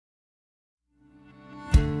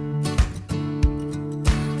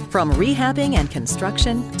from rehabbing and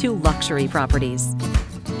construction to luxury properties.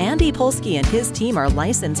 Andy Polsky and his team are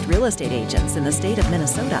licensed real estate agents in the state of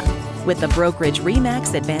Minnesota with the brokerage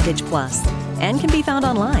RE/MAX Advantage Plus and can be found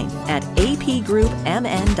online at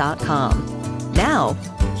apgroupmn.com. Now,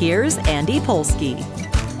 here's Andy Polsky.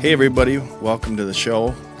 Hey everybody, welcome to the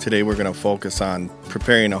show. Today we're going to focus on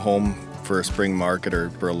preparing a home for a spring market or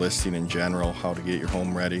for a listing in general, how to get your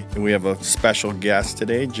home ready. And we have a special guest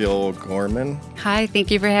today, Jill O'Gorman. Hi,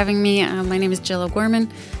 thank you for having me. My name is Jill O'Gorman,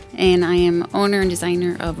 and I am owner and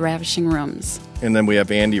designer of Ravishing Rooms. And then we have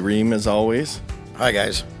Andy Ream as always. Hi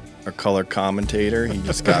guys. Our color commentator. He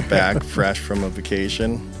just got back fresh from a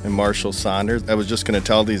vacation. And Marshall Saunders. I was just going to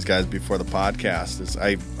tell these guys before the podcast is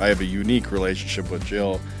I have a unique relationship with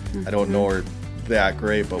Jill. Mm-hmm. I don't know her that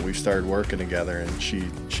great, but we started working together, and she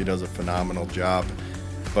does a phenomenal job.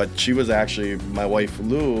 But she was actually, my wife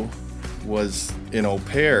Lou was in au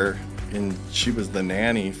pair, and she was the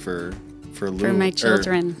nanny for Lou. For my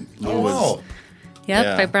children. Lou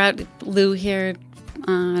Yep, I brought Lou here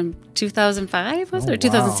 2005, was it? Or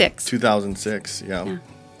 2006? 2006, yeah.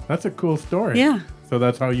 That's a cool story. Yeah. So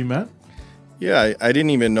that's how you met? Yeah, I didn't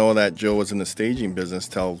even know that Joe was in the staging business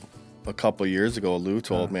till a couple of years ago. Lou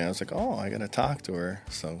told me. I was like, oh, I got to talk to her.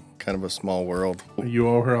 So kind of a small world. You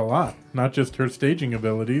owe her a lot, not just her staging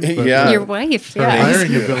abilities, but your wife. her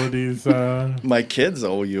hiring abilities. My kids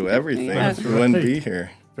owe you everything. Yeah. You wouldn't be here.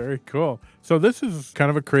 Very cool. So this is kind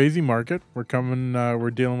of a crazy market. We're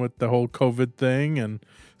dealing with the whole COVID thing and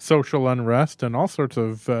social unrest and all sorts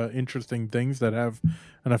of interesting things that have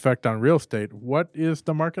an effect on real estate. What is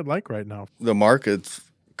the market like right now? The market's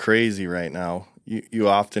crazy right now. You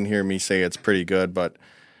often hear me say it's pretty good, but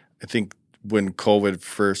I think when COVID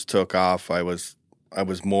first took off, I was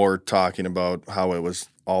more talking about how it was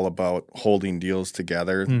all about holding deals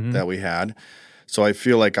together that we had. So I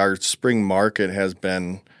feel like our spring market has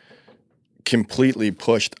been completely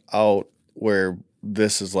pushed out, where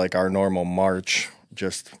this is like our normal March,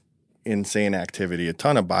 just insane activity, a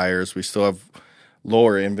ton of buyers. We still have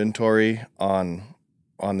lower inventory on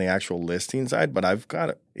the actual listing side, but I've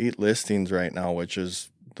got 8 listings right now, which is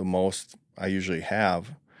the most I usually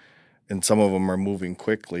have. And some of them are moving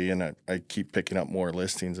quickly, and I keep picking up more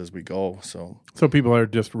listings as we go. So people are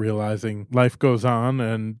just realizing life goes on,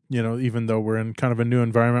 and even though we're in kind of a new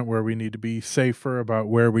environment where we need to be safer about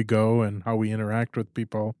where we go and how we interact with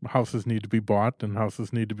people, houses need to be bought and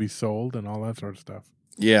houses need to be sold and all that sort of stuff.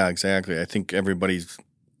 Yeah, exactly. I think everybody's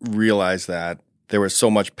realized that there was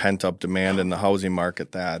so much pent-up demand in the housing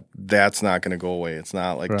market that's not going to go away. It's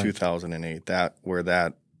not like 2008, where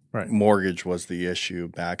that mortgage was the issue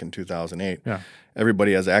back in 2008. Yeah.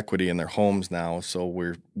 Everybody has equity in their homes now, so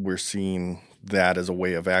we're seeing that as a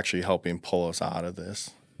way of actually helping pull us out of this.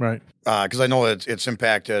 Right. Because I know it's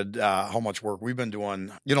impacted how much work we've been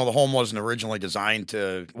doing. The home wasn't originally designed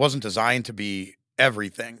to be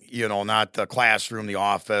everything, not the classroom, the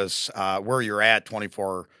office, where you're at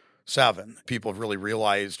 24/7. People have really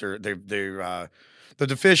realized the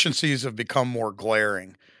deficiencies have become more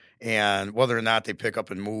glaring. And whether or not they pick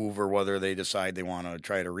up and move, or whether they decide they want to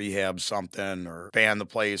try to rehab something or ban the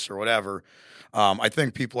place or whatever, I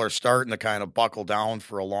think people are starting to kind of buckle down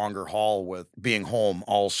for a longer haul with being home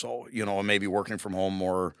also, and maybe working from home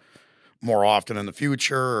more often in the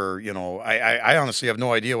future. Or, I honestly have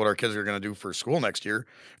no idea what our kids are going to do for school next year,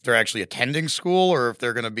 if they're actually attending school or if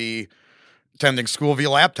they're going to be attending school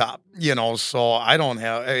via laptop, so I don't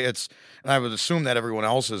have and I would assume that everyone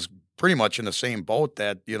else is pretty much in the same boat,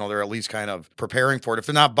 that, they're at least kind of preparing for it. If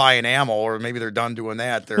they're not buying ammo, or maybe they're done doing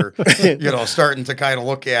that, they're, starting to kind of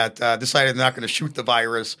look at, deciding they're not going to shoot the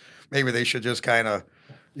virus. Maybe they should just kind of,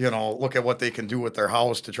 look at what they can do with their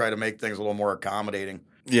house to try to make things a little more accommodating.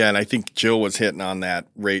 Yeah, and I think Jill was hitting on that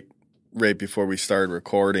right before we started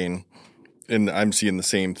recording, and I'm seeing the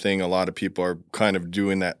same thing. A lot of people are kind of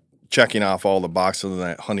doing that, checking off all the boxes on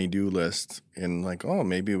that honey-do list, and like, oh,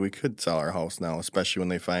 maybe we could sell our house now, especially when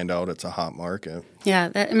they find out it's a hot market. Yeah,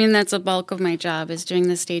 that's a bulk of my job, is doing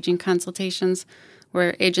the staging consultations,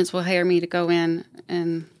 where agents will hire me to go in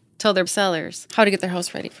and tell their sellers how to get their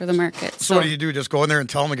house ready for the market. So what do you do? Just go in there and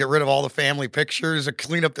tell them to get rid of all the family pictures, and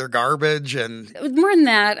clean up their garbage? And more than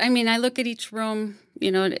that, I look at each room,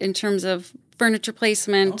 in terms of furniture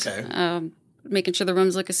placement, making sure the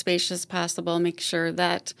rooms look as spacious as possible, make sure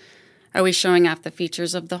that, are we showing off the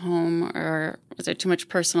features of the home, or is there too much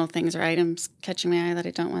personal things or items catching my eye that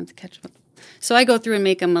I don't want to catch? So I go through and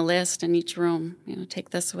make them a list in each room, take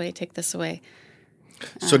this away, take this away.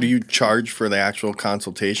 So do you charge for the actual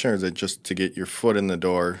consultation, or is it just to get your foot in the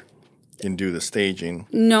door? and do the staging.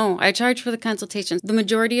 No, I charge for the consultations. The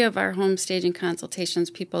majority of our home staging consultations,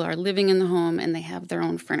 people are living in the home and they have their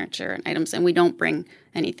own furniture and items, and we don't bring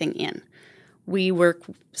anything in. We work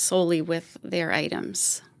solely with their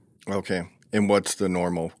items. Okay. And what's the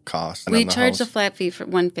normal cost? We charge a flat fee for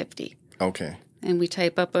 $150. Okay. And we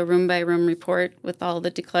type up a room-by-room report with all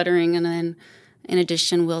the decluttering, and then in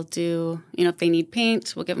addition, we'll do, if they need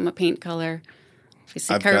paint, we'll give them a paint color. If we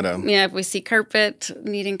see if we see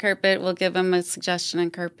needing carpet, we'll give them a suggestion on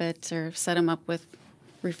carpet or set them up with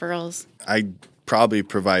referrals. I probably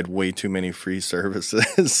provide way too many free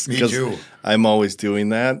services. Me too. I'm always doing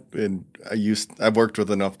that, and I've worked with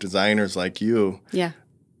enough designers like you. Yeah.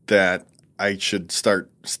 That I should start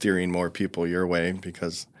steering more people your way,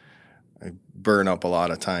 because I burn up a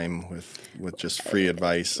lot of time with just free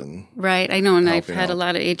advice and right. I know, and I've had out. a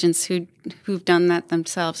lot of agents who've done that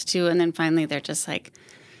themselves too, and then finally they're just like,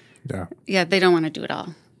 yeah, they don't want to do it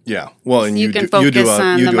all. Yeah, well, and you you can do focus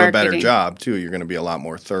on the a better marketing. job too. You're going to be a lot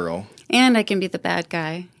more thorough. And I can be the bad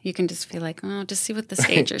guy. You can just feel like, oh, just see what the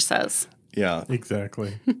stager says. Yeah,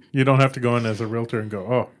 exactly. You don't have to go in as a realtor and go,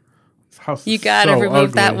 oh, this house you is got to so remove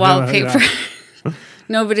ugly. that wallpaper. Yeah.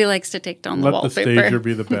 Nobody likes to take down the wallpaper. Let the stager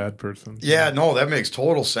be the bad person. Yeah, no, that makes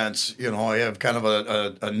total sense. You have kind of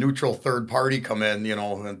a neutral third party come in,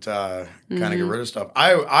 and kind of get rid of stuff.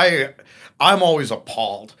 I'm always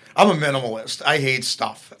appalled. I'm a minimalist. I hate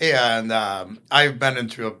stuff. And I've been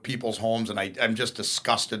into people's homes, and I'm just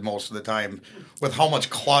disgusted most of the time with how much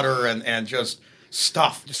clutter and just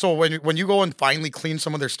stuff. So when you go and finally clean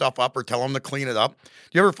some of their stuff up or tell them to clean it up,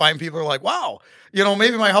 do you ever find people are like, wow,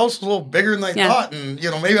 maybe my house is a little bigger than I thought, and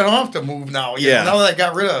maybe I don't have to move now. Now that I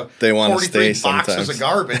got rid of they 43 stay boxes sometimes. of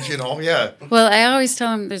garbage, yeah. Well, I always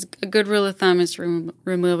tell them there's a good rule of thumb is to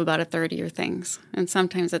remove about a third of your things, and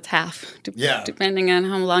sometimes it's half, depending on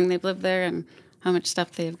how long they've lived there and how much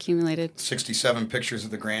stuff they've accumulated. 67 pictures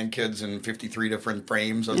of the grandkids in 53 different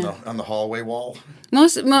frames on the hallway wall.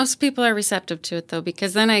 Most people are receptive to it, though,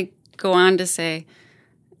 because then I go on to say,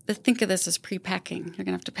 think of this as pre-packing. You're going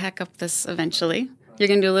to have to pack up this eventually. You're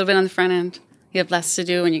going to do a little bit on the front end. You have less to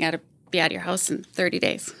do, and you got to be out of your house in 30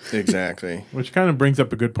 days. Exactly. Which kind of brings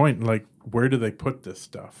up a good point. Like, where do they put this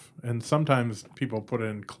stuff? And sometimes people put it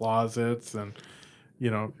in closets, and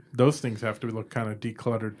those things have to look kind of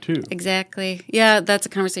decluttered too. Exactly. Yeah, that's a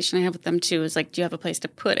conversation I have with them too. Is like, do you have a place to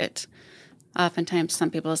put it? Oftentimes, some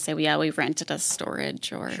people say, well, yeah, we've rented a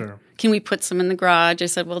storage, or can we put some in the garage? I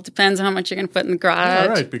said, well, it depends on how much you're going to put in the garage. Yeah,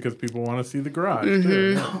 right, because people want to see the garage,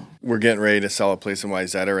 too. We're getting ready to sell a place in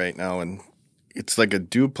Wayzata right now, and it's like a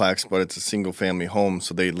duplex, but it's a single-family home,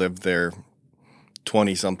 so they lived there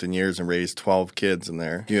 20-something years and raised 12 kids in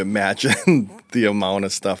there. You imagine the amount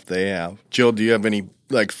of stuff they have. Jill, do you have any,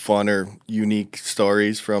 fun or unique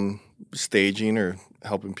stories from staging or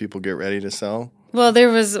helping people get ready to sell? Well, there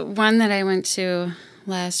was one that I went to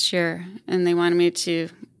last year, and they wanted me to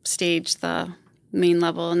stage the main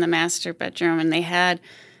level in the master bedroom, and they had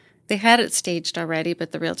it staged already,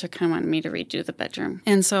 but the realtor kind of wanted me to redo the bedroom.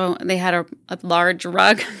 And so they had a large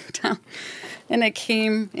rug down, and I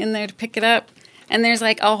came in there to pick it up, and there's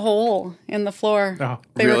a hole in the floor. Oh,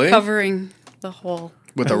 they were covering the hole.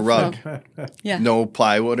 With a rug? Yeah. No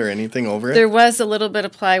plywood or anything over it? There was a little bit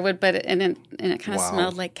of plywood, but it kind of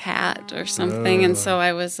smelled like cat or something. And so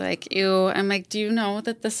I was like, ew. I'm like, do you know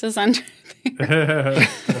that this is under there?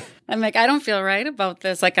 I'm like, I don't feel right about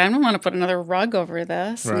this. I don't want to put another rug over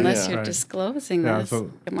this unless you're disclosing this.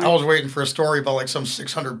 So I was waiting for a story about some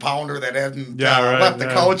 600-pounder that hadn't left the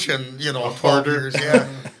couch in 12 years. Yeah.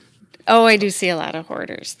 Oh, I do see a lot of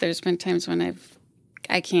hoarders. There's been times when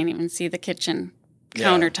I can't even see the kitchen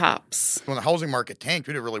countertops. When the housing market tanked,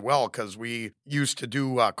 we did really well because we used to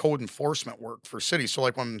do code enforcement work for cities. So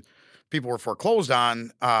when people were foreclosed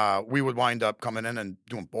on, we would wind up coming in and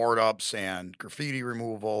doing board ups and graffiti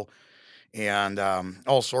removal and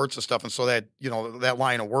all sorts of stuff. And so that, that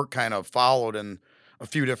line of work kind of followed in a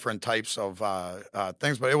few different types of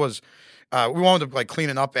things. But it was, we wound up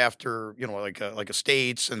cleaning up after, like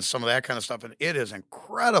estates and some of that kind of stuff. And it is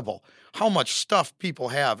incredible how much stuff people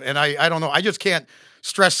have. And I don't know, I just can't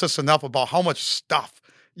stress this enough about how much stuff,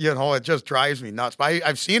 it just drives me nuts. But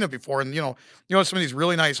I've seen it before. And, some of these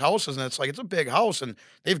really nice houses, and it's a big house, and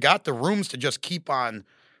they've got the rooms to just keep on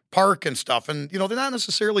park and stuff. And, they're not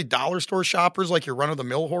necessarily dollar store shoppers like your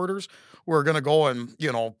run-of-the-mill hoarders who are going to go and,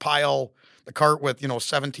 pile the cart with,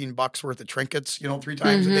 $17 worth of trinkets, 3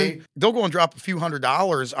 times a day. They'll go and drop a few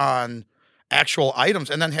 $100s on actual items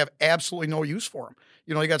and then have absolutely no use for them.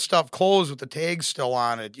 You got stuff, clothes with the tags still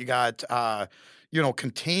on it. You got,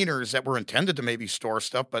 containers that were intended to maybe store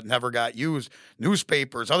stuff but never got used,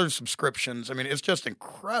 newspapers, other subscriptions. I mean, it's just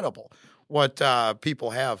incredible what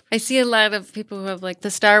people have. I see a lot of people who have like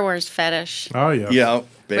the Star Wars fetish, Oh, yeah. Yeah,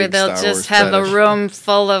 big where they'll Star just Wars have fetish. a room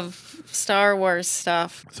full of Star Wars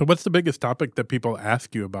stuff. So what's the biggest topic that people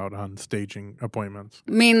ask you about on staging appointments?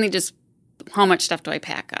 Mainly just how much stuff do I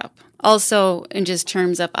pack up? Also, in just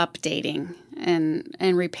terms of updating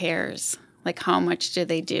and repairs, like how much do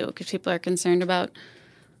they do? Because people are concerned about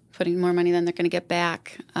putting more money than they're going to get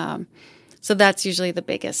back. So that's usually the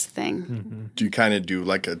biggest thing. Mm-hmm. Do you kind of do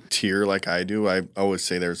like a tier like I do? I always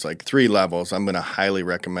say there's like 3 levels. I'm going to highly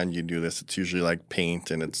recommend you do this. It's usually like paint,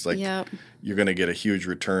 and it's like Yep. you're going to get a huge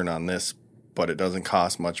return on this, but it doesn't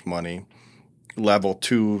cost much money. Level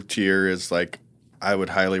 2 tier is like I would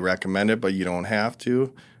highly recommend it, but you don't have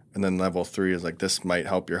to. And then level 3 is like this might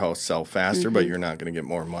help your house sell faster, but you're not going to get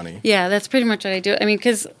more money. Yeah, that's pretty much what I do. I mean,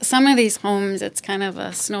 because some of these homes, it's kind of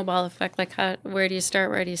a snowball effect. Like, where do you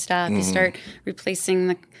start? Where do you stop? You start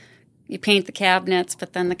replacing you paint the cabinets,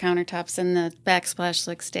 but then the countertops and the backsplash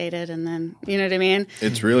looks dated, and then, you know what I mean?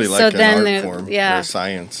 It's really like So an then art they're- form yeah. or a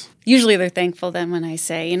science. Usually they're thankful then when I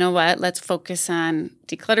say, you know what, let's focus on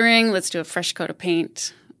decluttering. Let's do a fresh coat of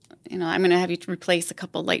paint. You know, I'm going to have you replace a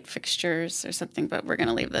couple light fixtures or something, but we're going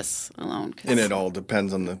to leave this alone. And it all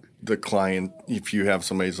depends on the client. If you have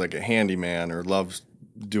somebody who's like a handyman or loves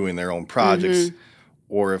doing their own projects,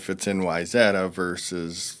 or if it's in Wayzata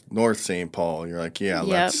versus North St. Paul, you're like, yeah,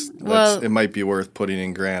 let's it might be worth putting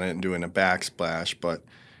in granite and doing a backsplash. But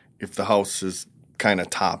if the house is kind of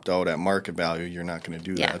topped out at market value, you're not going to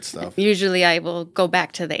do that stuff. Usually I will go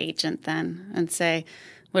back to the agent then and say,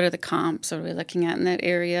 what are the comps? What are we looking at in that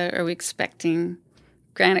area? Are we expecting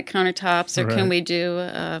granite countertops, or can we do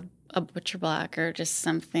a butcher block or just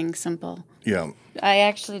something simple? Yeah. I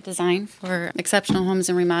actually design for Exceptional Homes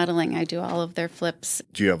and Remodeling. I do all of their flips.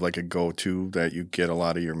 Do you have like a go-to that you get a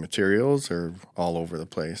lot of your materials, or all over the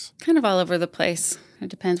place? Kind of all over the place. It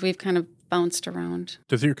depends. We've kind of bounced around.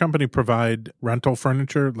 Does your company provide rental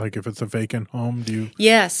furniture? Like if it's a vacant home, do you?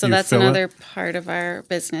 Yeah, so you that's fill another part of our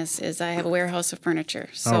business is I have a warehouse of furniture.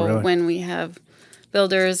 So really? when we have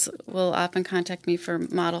builders will often contact me for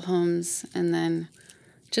model homes, and then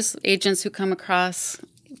just agents who come across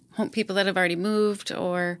people that have already moved,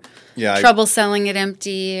 or trouble selling it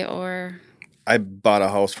empty, or... I bought a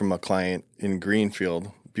house from a client in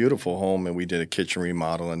Greenfield, beautiful home, and we did a kitchen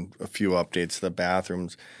remodel and a few updates to the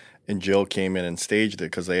bathrooms. And Jill came in and staged it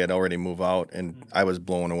because they had already moved out, and I was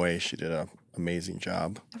blown away. She did an amazing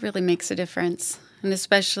job. It really makes a difference, and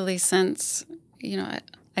especially since, you know,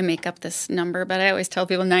 I make up this number, but I always tell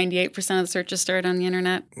people 98% of the searches start on the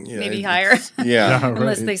internet, maybe higher. Yeah.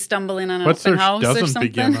 Unless they stumble in on an What open search house or doesn't something.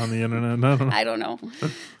 begin on the internet? I don't know.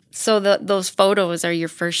 So those photos are your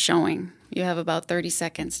first showing. You have about 30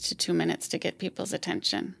 seconds to 2 minutes to get people's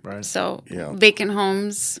attention. Right. So Yeah. vacant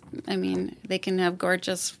homes, I mean, they can have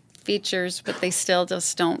gorgeous features, but they still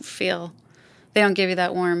just don't give you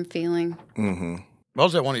that warm feeling. Mm-hmm. I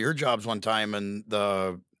was at one of your jobs one time, and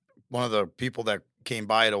one of the people that came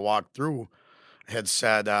by to walk through had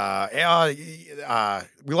said,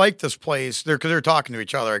 we like this place. Because they're talking to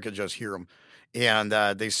each other. I could just hear them. And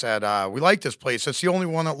they said, we like this place. It's the only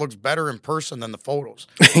one that looks better in person than the photos.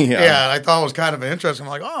 Yeah, and I thought it was kind of interesting.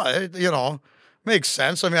 I'm like, makes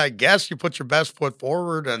sense. I mean, I guess you put your best foot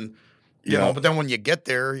forward, and, you know, but then when you get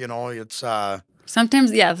there, you know, it's...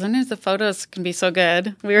 Sometimes the photos can be so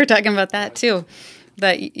good. We were talking about that too.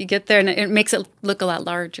 That you get there and it makes it look a lot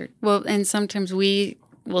larger. Well, and sometimes we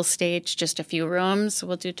will stage just a few rooms.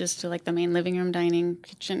 We'll do just like the main living room, dining,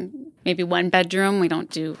 kitchen, maybe one bedroom. We don't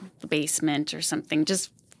do the basement or something, just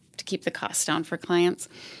to keep the cost down for clients.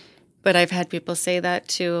 But I've had people say that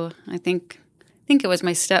too. I think it was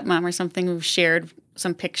my stepmom or something who shared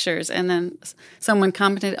some pictures, and then someone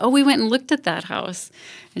commented, "Oh, we went and looked at that house,"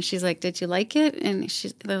 and she's like, "Did you like it?" And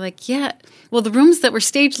they're like, "Yeah." Well, the rooms that were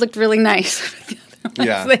staged looked really nice.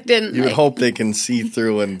 Yeah, they didn't. You would hope they can see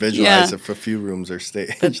through and visualize if a few rooms are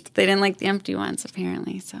staged. But they didn't like the empty ones,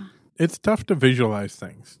 apparently. So It's tough to visualize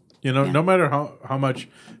things. You know, no matter how much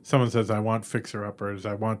someone says, "I want fixer-uppers,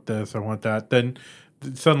 I want this, I want that," then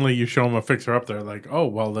suddenly you show them a fixer-up, like, oh,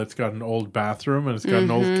 well, it's got an old bathroom and it's got an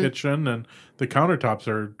old kitchen and the countertops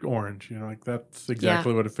are orange. You know, like that's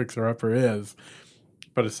exactly what a fixer-upper is.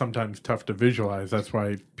 But it's sometimes tough to visualize. That's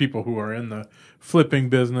why people who are in the flipping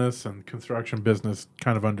business and construction business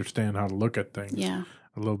kind of understand how to look at things a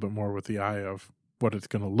little bit more with the eye of what it's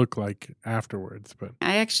going to look like afterwards. But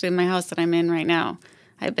I actually, my house that I'm in right now,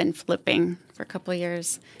 I've been flipping for a couple of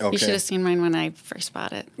years. Okay. You should have seen mine when I first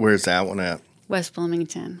bought it. Where's that one at? West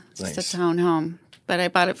Bloomington. It's Nice. just a town home. But I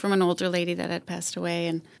bought it from an older lady that had passed away,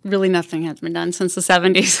 and really nothing has been done since the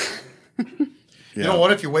 70s. You know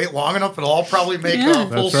what? If you wait long enough, it'll all probably make a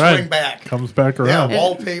full swing back. Comes back around. Yeah,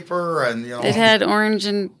 wallpaper and, It had orange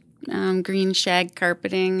and green shag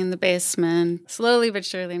carpeting in the basement. Slowly but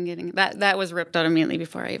surely I'm getting that was ripped out immediately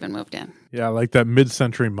before I even moved in. Yeah, like that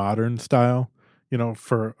mid-century modern style,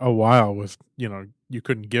 for a while was, you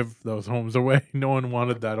couldn't give those homes away. No one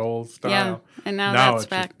wanted that old style. Yeah, and now that's it's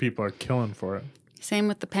back. Just people are killing for it. Same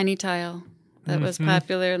with the penny tile. That was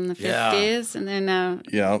popular in the 50s. And then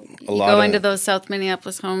you go into those South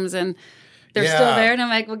Minneapolis homes and they're still there. And I'm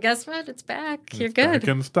like, well, guess what? It's back. You're good. Back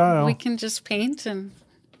in style. We can just paint. And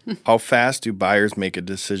How fast do buyers make a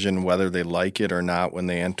decision whether they like it or not when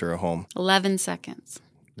they enter a home? 11 seconds.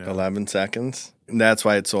 Yeah. 11 seconds? And that's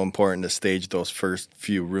why it's so important to stage those first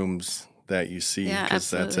few rooms that you see, because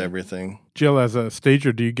that's everything. Jill, as a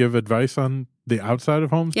stager, do you give advice on the outside of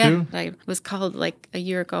homes too? Yeah, I was called like a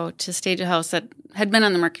year ago to stage a house that had been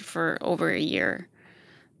on the market for over a year,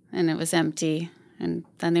 and it was empty. And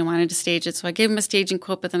then they wanted to stage it, so I gave them a staging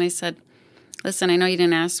quote. But then I said, "Listen, I know you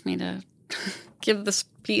didn't ask me to give this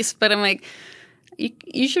piece, but I'm like,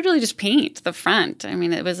 you should really just paint the front. I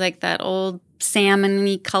mean, it was like that old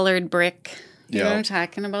salmon-y colored brick." You know what I'm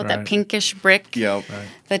talking about? Right. That pinkish brick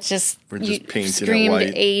that just screamed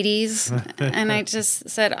 80s. And I just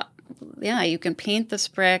said, yeah, you can paint this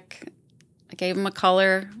brick. I gave them a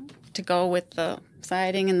color to go with the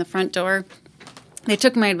siding and the front door. They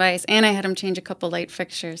took my advice, and I had them change a couple light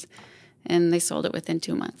fixtures, and they sold it within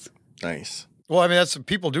 2 months. Nice. Well, I mean,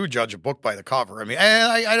 people do judge a book by the cover. I mean,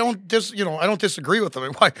 I don't disagree with them. I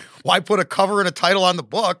mean, why put a cover and a title on the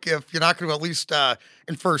book if you're not going to at least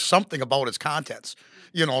infer something about its contents?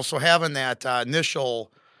 So having that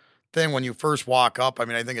initial thing when you first walk up, I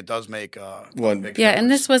mean, I think it does make a big difference. And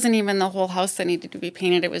this wasn't even the whole house that needed to be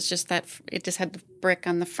painted. It was just that it just had the brick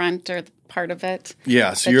on the front or the part of it.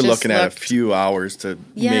 Yeah, so you're looking at a few hours to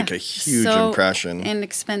make a huge impression.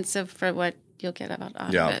 Inexpensive for what you'll get out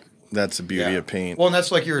of it. That's the beauty of paint. Well, and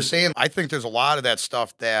that's like you were saying. I think there's a lot of that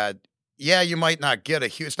stuff that, you might not get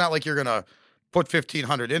it's not like you're going to put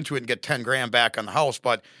 $1,500 into it and get 10 grand back on the house,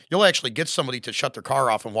 but you'll actually get somebody to shut their car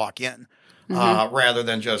off and walk in rather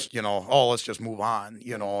than just, let's just move on,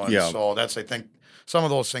 And so that's, I think, some of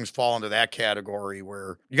those things fall into that category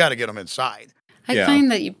where you got to get them inside. I find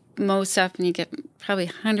that most often you get probably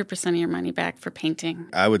 100% of your money back for painting.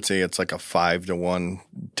 I would say it's like a 5 to 1,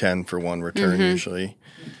 10 for 1 return usually.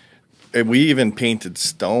 And we even painted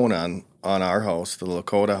stone on our house, the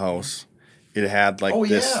Lakota house. It had like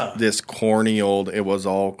this corny old, it was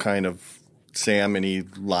all kind of salmon-y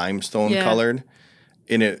limestone colored.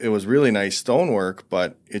 And it was really nice stonework,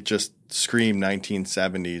 but it just screamed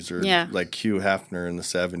 1970s or like Hugh Hefner in the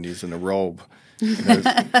 70s in a robe.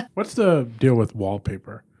 What's the deal with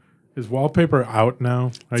wallpaper? Is wallpaper out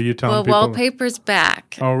now? Are you telling people? Well, wallpaper's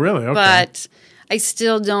back. Oh, really? Okay. But I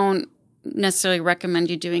still don't necessarily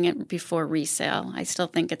recommend you doing it before resale. I still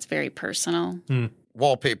think it's very personal.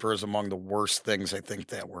 Wallpaper is among the worst things I think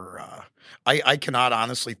that we're I cannot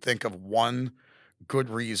honestly think of one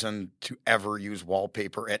good reason to ever use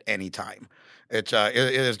wallpaper at any time. It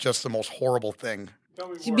is just the most horrible thing.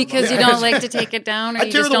 Because you don't like to take it down, or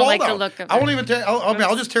you just don't like the look of it? I won't even tear.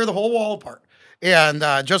 I'll just tear the whole wall apart. And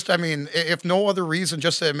if no other reason,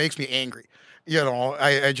 just that it makes me angry.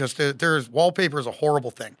 There's wallpaper is a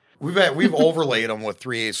horrible thing. We've overlaid them with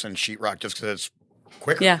 3/8 inch sheetrock just because it's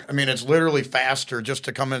quicker. Yeah. I mean, it's literally faster just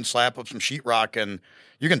to come in and slap up some sheetrock, and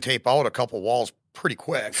you can tape out a couple walls pretty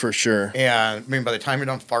quick. For sure. And I mean, by the time you're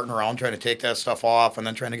done farting around trying to take that stuff off and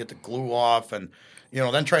then trying to get the glue off and,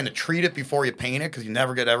 then trying to treat it before you paint it because you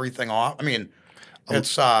never get everything off. I mean,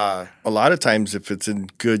 it's a lot of times if it's in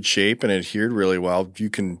good shape and adhered really well,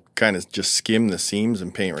 you can kind of just skim the seams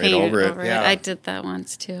and paint right over it. Yeah. I did that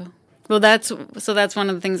once too. Well, that's one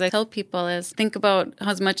of the things I tell people is think about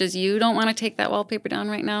how much as you don't want to take that wallpaper down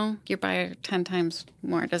right now, your buyer 10 times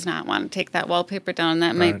more does not want to take that wallpaper down.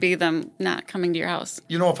 That might be them not coming to your house.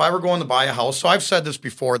 If I were going to buy a house, so I've said this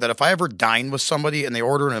before, that if I ever dine with somebody and they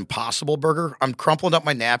order an Impossible Burger, I'm crumpling up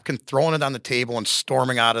my napkin, throwing it on the table, and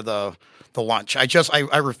storming out of the lunch.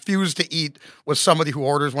 I refuse to eat with somebody who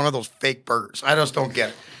orders one of those fake burgers. I just don't get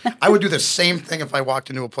it. I would do the same thing if I walked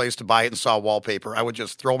into a place to buy it and saw wallpaper. I would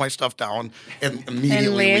just throw my stuff down and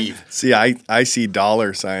immediately leave. See, I see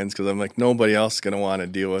dollar signs because I'm like, nobody else is going to want to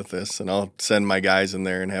deal with this, and I'll send my guys in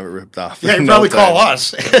there and have it ripped off. Yeah, you probably call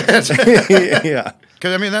us. Yeah.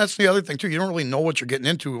 Because, I mean, that's the other thing, too. You don't really know what you're getting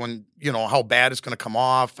into when, how bad it's going to come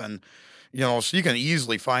off. And, so you can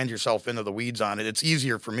easily find yourself into the weeds on it. It's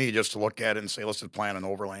easier for me just to look at it and say, let's just plan on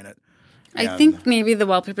overlaying it. I think maybe the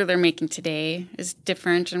wallpaper they're making today is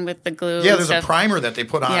different, and with the glue. Yeah, and there's stuff. a primer that they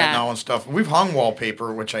put on it now and stuff. We've hung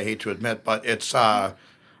wallpaper, which I hate to admit, but it's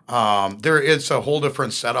it's a whole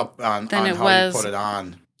different setup on how you put it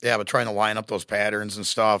on. Yeah, but trying to line up those patterns and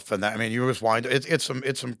stuff, and that, I mean, you just wind.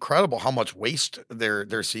 It's incredible how much waste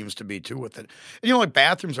there seems to be too with it. And, like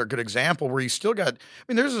bathrooms are a good example where you still got. I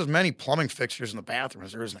mean, there's as many plumbing fixtures in the bathroom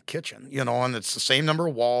as there is in the kitchen. And it's the same number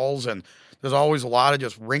of walls, and there's always a lot of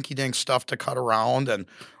just rinky-dink stuff to cut around, and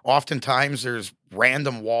oftentimes there's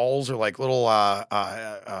random walls or like little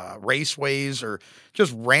raceways or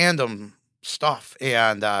just random stuff,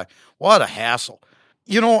 and what a hassle.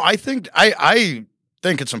 I think I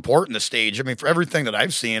think it's important to stage. I mean, for everything that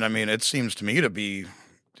I've seen, I mean, it seems to me to be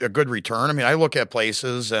a good return. I mean, I look at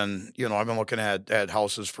places and, I've been looking at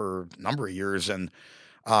houses for a number of years, and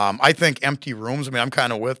I think empty rooms, I mean, I'm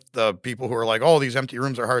kind of with the people who are like, oh, these empty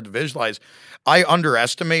rooms are hard to visualize. I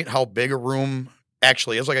underestimate how big a room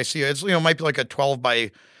actually is. Like I see it's, might be like a 12 by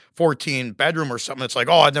 14 bedroom or something. It's like,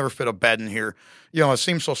 oh, I'd never fit a bed in here. It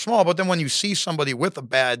seems so small. But then when you see somebody with a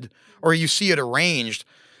bed or you see it arranged,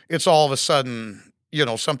 it's all of a sudden,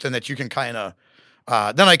 something that you can kind of,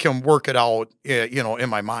 then I can work it out, in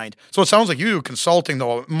my mind. So it sounds like you do consulting,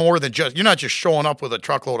 though, more than just, you're not just showing up with a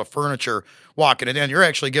truckload of furniture, walking it in. You're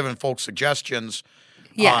actually giving folks suggestions.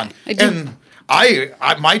 Yeah, I do. And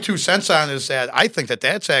I my 2 cents on it is that I think that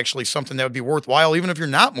that's actually something that would be worthwhile, even if you're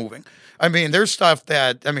not moving. I mean, there's stuff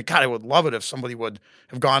that, God, I would love it if somebody would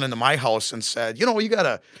have gone into my house and said, you got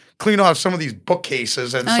to clean off some of these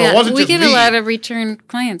bookcases. And it wasn't just me. We get a lot of return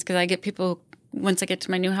clients because I get people, once I get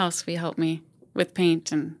to my new house, we help me with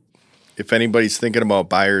paint. And if anybody's thinking about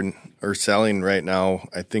buying or selling right now,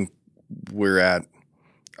 I think we're at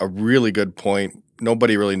a really good point.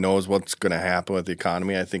 Nobody really knows what's going to happen with the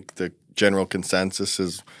economy. I think the general consensus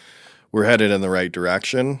is we're headed in the right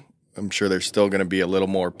direction. I'm sure there's still going to be a little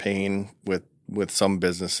more pain with some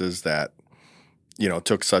businesses that,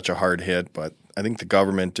 took such a hard hit. But I think the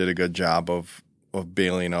government did a good job of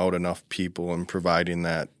bailing out enough people and providing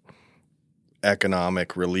that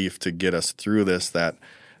economic relief to get us through this, that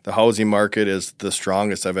the housing market is the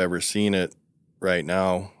strongest I've ever seen it right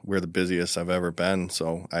now. We're the busiest I've ever been.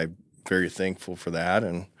 So I'm very thankful for that.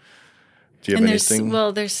 And do you have anything?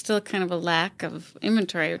 There's still kind of a lack of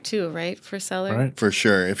inventory too, right, for sellers? Right. For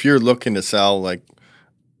sure. If you're looking to sell, like,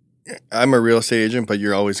 I'm a real estate agent, but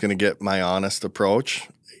you're always going to get my honest approach.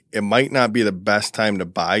 It might not be the best time to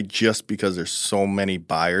buy just because there's so many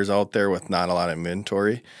buyers out there with not a lot of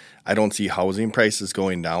inventory. I don't see housing prices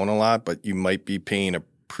going down a lot, but you might be paying a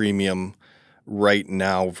premium right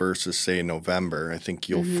now versus, say, November. I think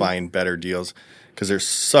you'll find better deals because there's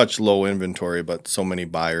such low inventory, but so many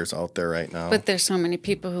buyers out there right now. But there's so many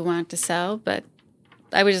people who want to sell. But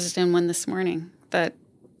I was just in one this morning that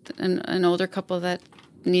an older couple that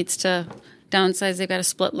needs to downsize. They've got a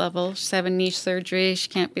split level. She's having knee surgery. She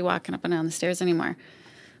can't be walking up and down the stairs anymore.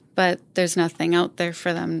 But there's nothing out there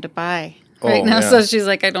for them to buy right now. Yeah. So she's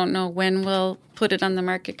like, I don't know when we'll put it on the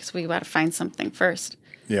market because we got to find something first.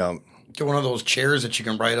 Yeah. Get one of those chairs that you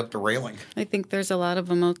can ride up the railing. I think there's a lot of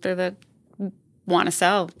them out there that want to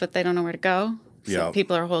sell, but they don't know where to go. So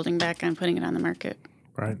people are holding back on putting it on the market.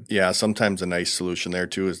 Right. Yeah. Sometimes a nice solution there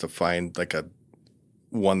too is to find like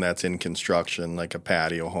one that's in construction, like a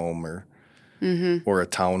patio home or a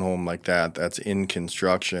townhome like that that's in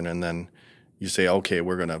construction, and then you say, okay,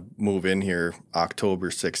 we're going to move in here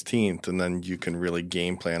October 16th, and then you can really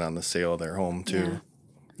game plan on the sale of their home too.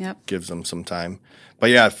 Yeah. Yep. Gives them some time. But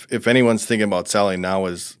yeah, if anyone's thinking about selling now,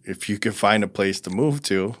 is if you can find a place to move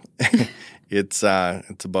to, it's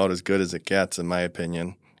about as good as it gets, in my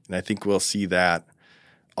opinion. And I think we'll see that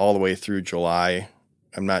all the way through July.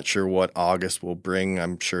 I'm not sure what August will bring.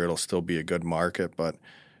 I'm sure it'll still be a good market, but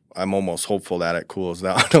I'm almost hopeful that it cools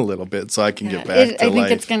down a little bit so I can get back to life. I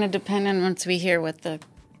think it's going to depend on once we hear what's going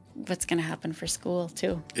to happen for school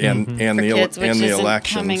too, and for the kids, which and the isn't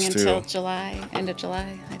elections coming too. until July, end of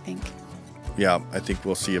July, I think. Yeah, I think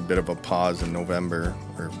we'll see a bit of a pause in November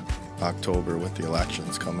or October with the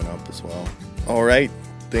elections coming up as well. All right,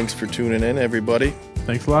 thanks for tuning in, everybody.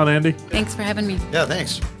 Thanks a lot, Andy. Thanks for having me. Yeah,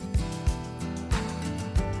 thanks.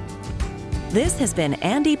 This has been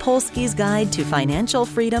Andy Polsky's Guide to Financial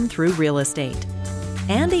Freedom Through Real Estate.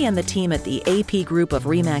 Andy and the team at the AP Group of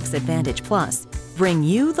RE/MAX Advantage Plus bring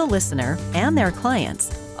you, the listener, and their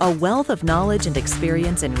clients a wealth of knowledge and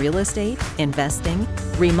experience in real estate, investing,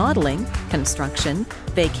 remodeling, construction,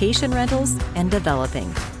 vacation rentals, and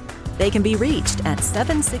developing. They can be reached at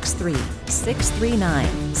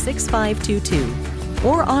 763-639-6522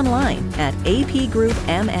 or online at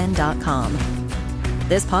apgroupmn.com.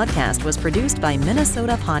 This podcast was produced by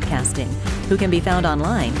Minnesota Podcasting, who can be found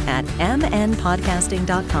online at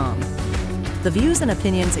mnpodcasting.com. The views and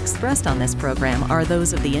opinions expressed on this program are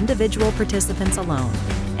those of the individual participants alone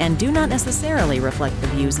and do not necessarily reflect the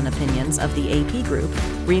views and opinions of the AP Group,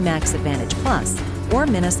 RE/MAX Advantage Plus, or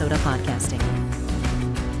Minnesota Podcasting.